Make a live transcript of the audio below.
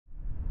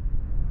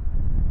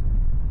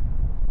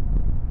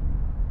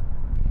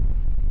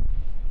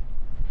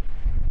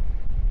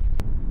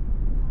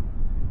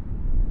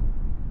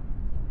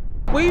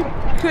we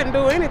couldn't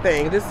do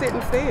anything, just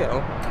sitting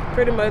still.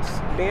 Pretty much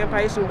being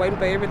patient, waiting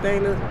for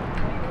everything to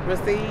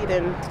recede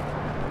and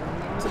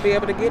to be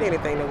able to get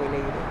anything that we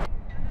needed.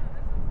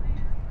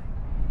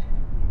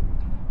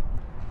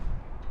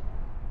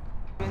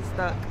 Been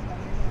stuck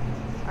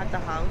at the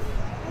house.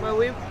 Well,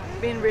 we've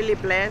been really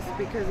blessed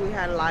because we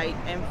had light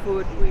and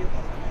food.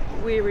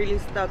 We really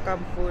stuck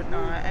on food.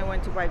 I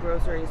went to buy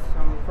groceries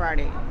on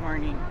Friday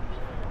morning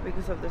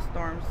because of the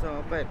storm.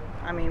 So, but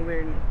I mean,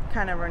 we're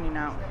kind of running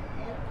out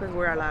because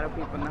we're a lot of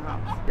people in the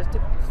house. Just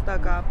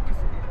stuck up,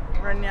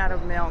 running out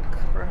of milk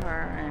for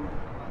her and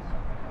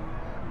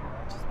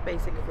just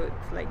basic foods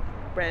like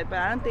bread. But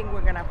I don't think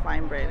we're gonna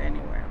find bread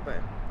anywhere.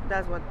 But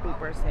that's what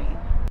people are saying.